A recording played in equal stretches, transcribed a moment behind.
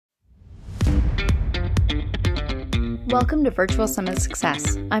Welcome to Virtual Summit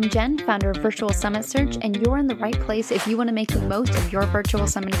Success. I'm Jen, founder of Virtual Summit Search, and you're in the right place if you want to make the most of your Virtual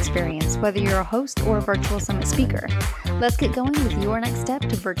Summit experience, whether you're a host or a Virtual Summit speaker. Let's get going with your next step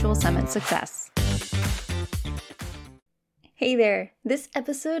to Virtual Summit Success. Hey there! This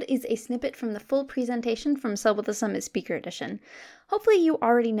episode is a snippet from the full presentation from Sell with the Summit Speaker Edition. Hopefully you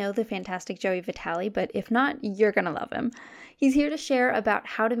already know the fantastic Joey Vitale, but if not, you're gonna love him. He's here to share about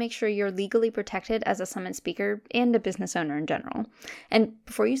how to make sure you're legally protected as a Summit speaker and a business owner in general. And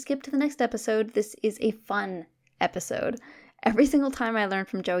before you skip to the next episode, this is a fun episode. Every single time I learn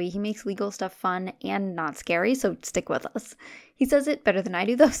from Joey, he makes legal stuff fun and not scary, so stick with us. He says it better than I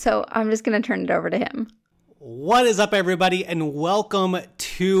do though, so I'm just gonna turn it over to him. What is up, everybody, and welcome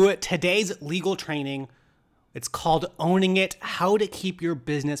to today's legal training. It's called Owning It, How to Keep Your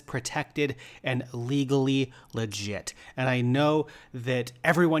Business Protected and Legally Legit. And I know that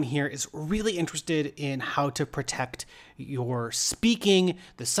everyone here is really interested in how to protect your speaking,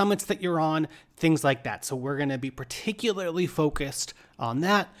 the summits that you're on, things like that. So we're going to be particularly focused on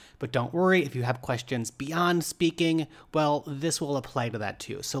that. But don't worry, if you have questions beyond speaking, well, this will apply to that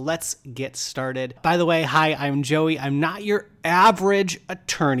too. So let's get started. By the way, hi, I'm Joey. I'm not your average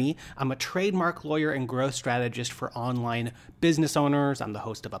attorney. I'm a trademark lawyer and growth strategist for online business owners. I'm the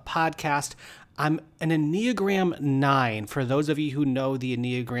host of a podcast. I'm an Enneagram 9, for those of you who know the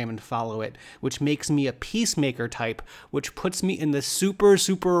Enneagram and follow it, which makes me a peacemaker type, which puts me in the super,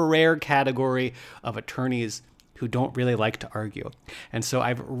 super rare category of attorneys who don't really like to argue. And so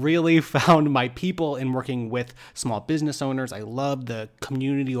I've really found my people in working with small business owners. I love the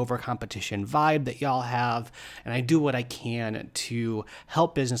community over competition vibe that y'all have, and I do what I can to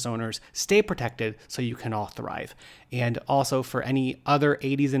help business owners stay protected so you can all thrive. And also for any other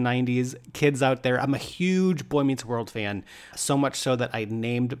 80s and 90s kids out there, I'm a huge Boy Meets World fan, so much so that I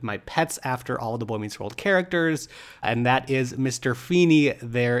named my pets after all the Boy Meets World characters, and that is Mr. Feeney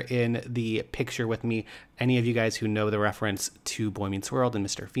there in the picture with me. Any of you guys who know the reference to Boy Meets World and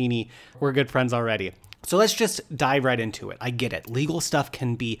Mr. Feeney, we're good friends already. So let's just dive right into it. I get it. Legal stuff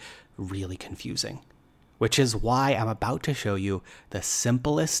can be really confusing, which is why I'm about to show you the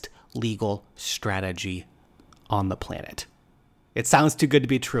simplest legal strategy on the planet. It sounds too good to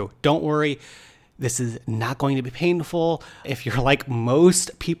be true. Don't worry. This is not going to be painful. If you're like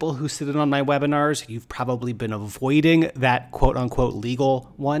most people who sit in on my webinars, you've probably been avoiding that quote unquote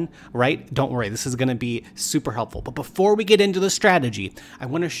legal one, right? Don't worry, this is going to be super helpful. But before we get into the strategy, I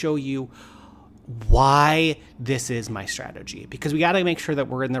want to show you why this is my strategy, because we got to make sure that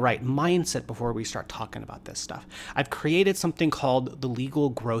we're in the right mindset before we start talking about this stuff. I've created something called the Legal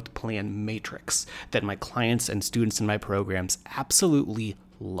Growth Plan Matrix that my clients and students in my programs absolutely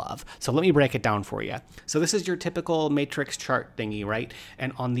love. So let me break it down for you. So this is your typical matrix chart thingy, right?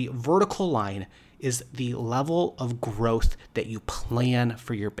 And on the vertical line is the level of growth that you plan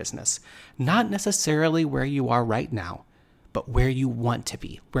for your business. Not necessarily where you are right now, but where you want to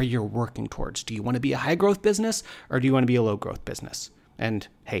be, where you're working towards. Do you want to be a high growth business or do you want to be a low growth business? And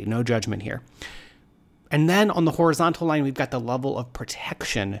hey, no judgment here. And then on the horizontal line, we've got the level of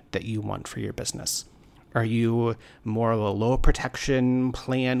protection that you want for your business. Are you more of a low protection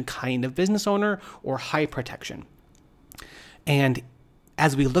plan kind of business owner or high protection? And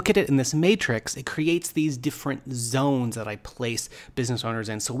as we look at it in this matrix, it creates these different zones that I place business owners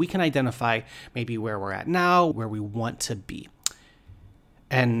in so we can identify maybe where we're at now, where we want to be.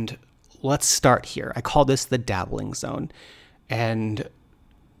 And let's start here. I call this the dabbling zone. And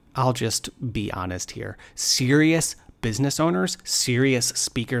I'll just be honest here. Serious business owners, serious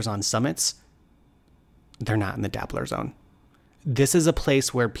speakers on summits, they're not in the dabbler zone. This is a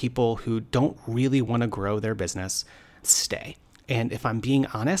place where people who don't really want to grow their business stay. And if I'm being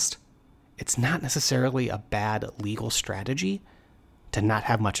honest, it's not necessarily a bad legal strategy to not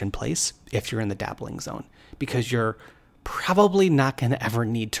have much in place if you're in the dabbling zone, because you're probably not going to ever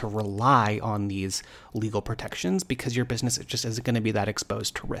need to rely on these legal protections because your business just isn't going to be that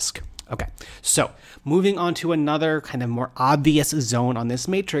exposed to risk. Okay, so moving on to another kind of more obvious zone on this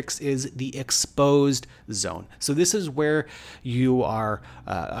matrix is the exposed zone. So this is where you are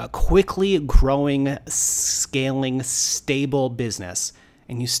a quickly growing, scaling, stable business,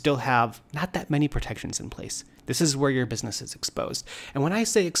 and you still have not that many protections in place. This is where your business is exposed. And when I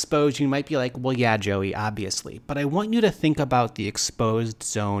say exposed, you might be like, well, yeah, Joey, obviously. But I want you to think about the exposed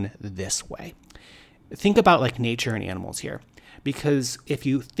zone this way. Think about like nature and animals here. Because if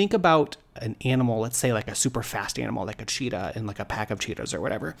you think about an animal, let's say like a super fast animal, like a cheetah and like a pack of cheetahs or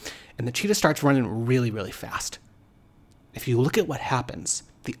whatever, and the cheetah starts running really, really fast. If you look at what happens,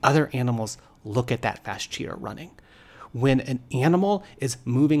 the other animals look at that fast cheetah running. When an animal is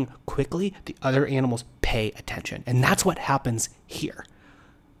moving quickly, the other animals pay attention. And that's what happens here.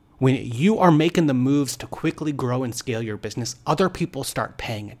 When you are making the moves to quickly grow and scale your business, other people start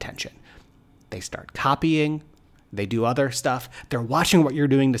paying attention. They start copying, they do other stuff, they're watching what you're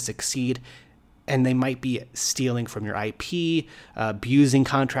doing to succeed, and they might be stealing from your IP, abusing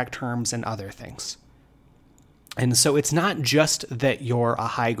contract terms, and other things. And so it's not just that you're a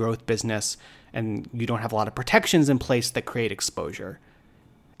high growth business and you don't have a lot of protections in place that create exposure.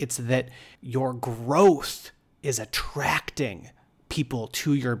 It's that your growth is attracting people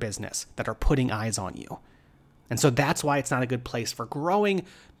to your business that are putting eyes on you. And so that's why it's not a good place for growing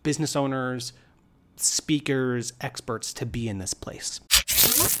business owners, speakers, experts to be in this place.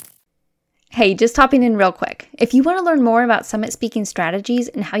 Hey, just hopping in real quick. If you want to learn more about summit speaking strategies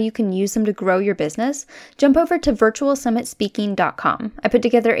and how you can use them to grow your business, jump over to virtualsummitspeaking.com. I put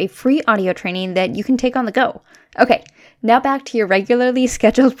together a free audio training that you can take on the go. Okay, now back to your regularly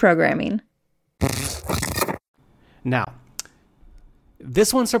scheduled programming. Now,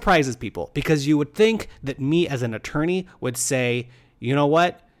 this one surprises people because you would think that me as an attorney would say, you know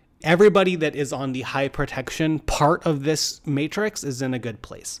what? Everybody that is on the high protection part of this matrix is in a good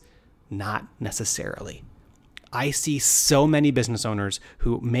place. Not necessarily. I see so many business owners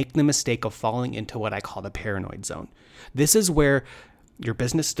who make the mistake of falling into what I call the paranoid zone. This is where your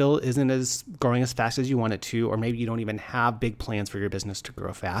business still isn't as growing as fast as you want it to, or maybe you don't even have big plans for your business to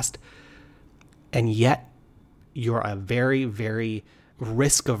grow fast. And yet you're a very, very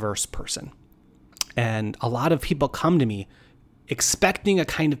risk-averse person. And a lot of people come to me expecting a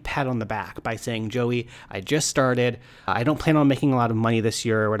kind of pat on the back by saying, Joey, I just started. I don't plan on making a lot of money this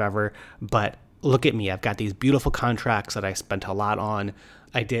year or whatever, but look at me. I've got these beautiful contracts that I spent a lot on.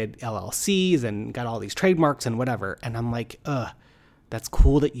 I did LLCs and got all these trademarks and whatever. And I'm like, that's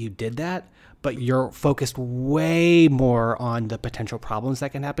cool that you did that, but you're focused way more on the potential problems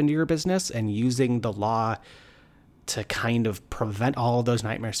that can happen to your business and using the law to kind of prevent all of those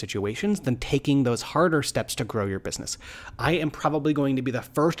nightmare situations than taking those harder steps to grow your business. I am probably going to be the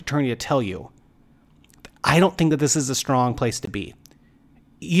first attorney to tell you, I don't think that this is a strong place to be.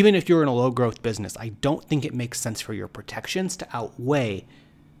 Even if you're in a low growth business, I don't think it makes sense for your protections to outweigh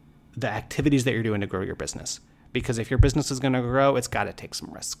the activities that you're doing to grow your business. Because if your business is going to grow, it's got to take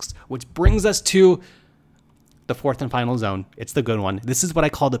some risks, which brings us to the fourth and final zone. It's the good one. This is what I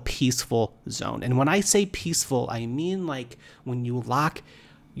call the peaceful zone. And when I say peaceful, I mean like when you lock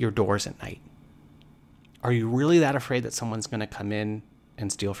your doors at night. Are you really that afraid that someone's going to come in and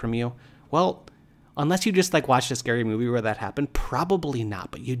steal from you? Well, unless you just like watched a scary movie where that happened, probably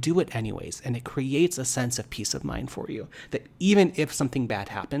not, but you do it anyways. And it creates a sense of peace of mind for you that even if something bad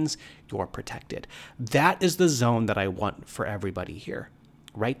happens, you're protected. That is the zone that I want for everybody here.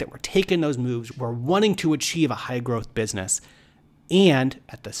 Right? That we're taking those moves, we're wanting to achieve a high growth business, and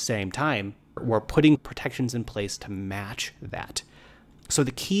at the same time, we're putting protections in place to match that. So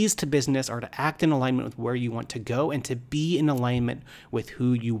the keys to business are to act in alignment with where you want to go and to be in alignment with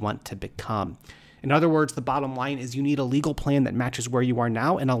who you want to become. In other words, the bottom line is you need a legal plan that matches where you are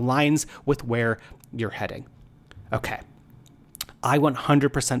now and aligns with where you're heading. Okay. I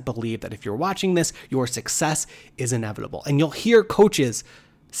 100% believe that if you're watching this, your success is inevitable. And you'll hear coaches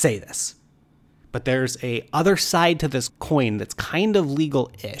say this. But there's a other side to this coin that's kind of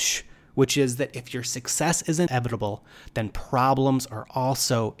legal-ish, which is that if your success is inevitable, then problems are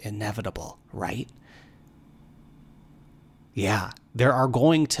also inevitable, right? Yeah, there are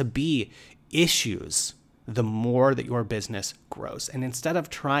going to be issues the more that your business grows. And instead of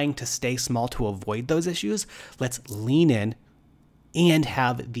trying to stay small to avoid those issues, let's lean in and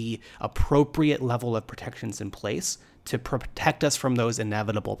have the appropriate level of protections in place to protect us from those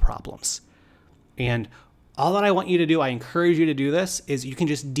inevitable problems. And all that I want you to do, I encourage you to do this, is you can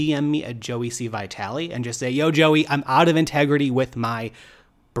just DM me at Joey C. Vitale and just say, yo, Joey, I'm out of integrity with my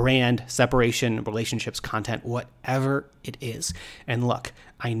brand, separation, relationships, content, whatever it is. And look,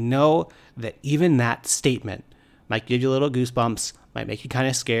 I know that even that statement might give you a little goosebumps, might make you kind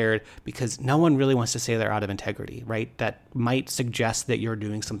of scared because no one really wants to say they're out of integrity, right? That might suggest that you're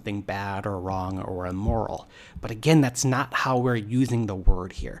doing something bad or wrong or immoral. But again, that's not how we're using the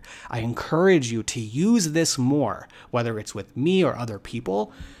word here. I encourage you to use this more, whether it's with me or other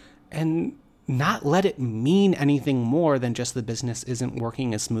people, and not let it mean anything more than just the business isn't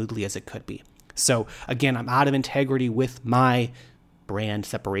working as smoothly as it could be. So again, I'm out of integrity with my brand,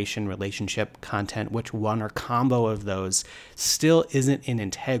 separation, relationship, content, which one or combo of those still isn't in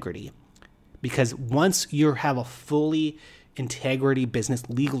integrity. Because once you have a fully integrity business,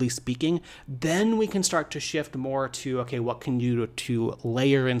 legally speaking, then we can start to shift more to, okay, what can you do to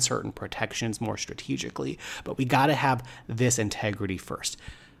layer in certain protections more strategically? But we got to have this integrity first.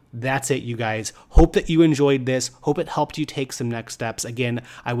 That's it, you guys. Hope that you enjoyed this. Hope it helped you take some next steps. Again,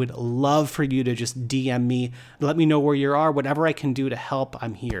 I would love for you to just DM me. Let me know where you are. Whatever I can do to help,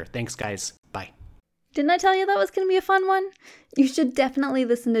 I'm here. Thanks, guys. Bye. Didn't I tell you that was going to be a fun one? You should definitely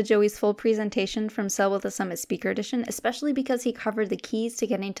listen to Joey's full presentation from Sell with the Summit Speaker Edition, especially because he covered the keys to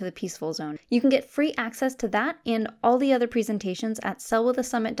getting to the peaceful zone. You can get free access to that and all the other presentations at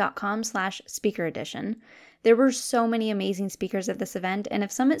sellwiththesummit.com/speaker edition. There were so many amazing speakers at this event, and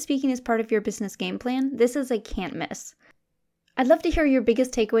if Summit Speaking is part of your business game plan, this is a can't miss. I'd love to hear your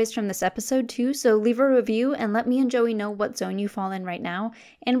biggest takeaways from this episode too, so leave a review and let me and Joey know what zone you fall in right now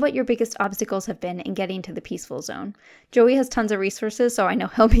and what your biggest obstacles have been in getting to the peaceful zone. Joey has tons of resources, so I know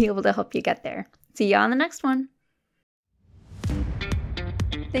he'll be able to help you get there. See ya on the next one.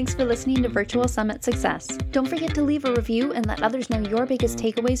 Thanks for listening to Virtual Summit Success. Don't forget to leave a review and let others know your biggest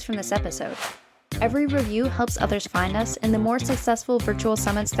takeaways from this episode. Every review helps others find us, and the more successful virtual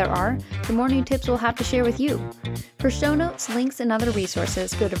summits there are, the more new tips we'll have to share with you. For show notes, links, and other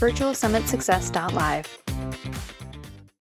resources, go to virtualsummitsuccess.live.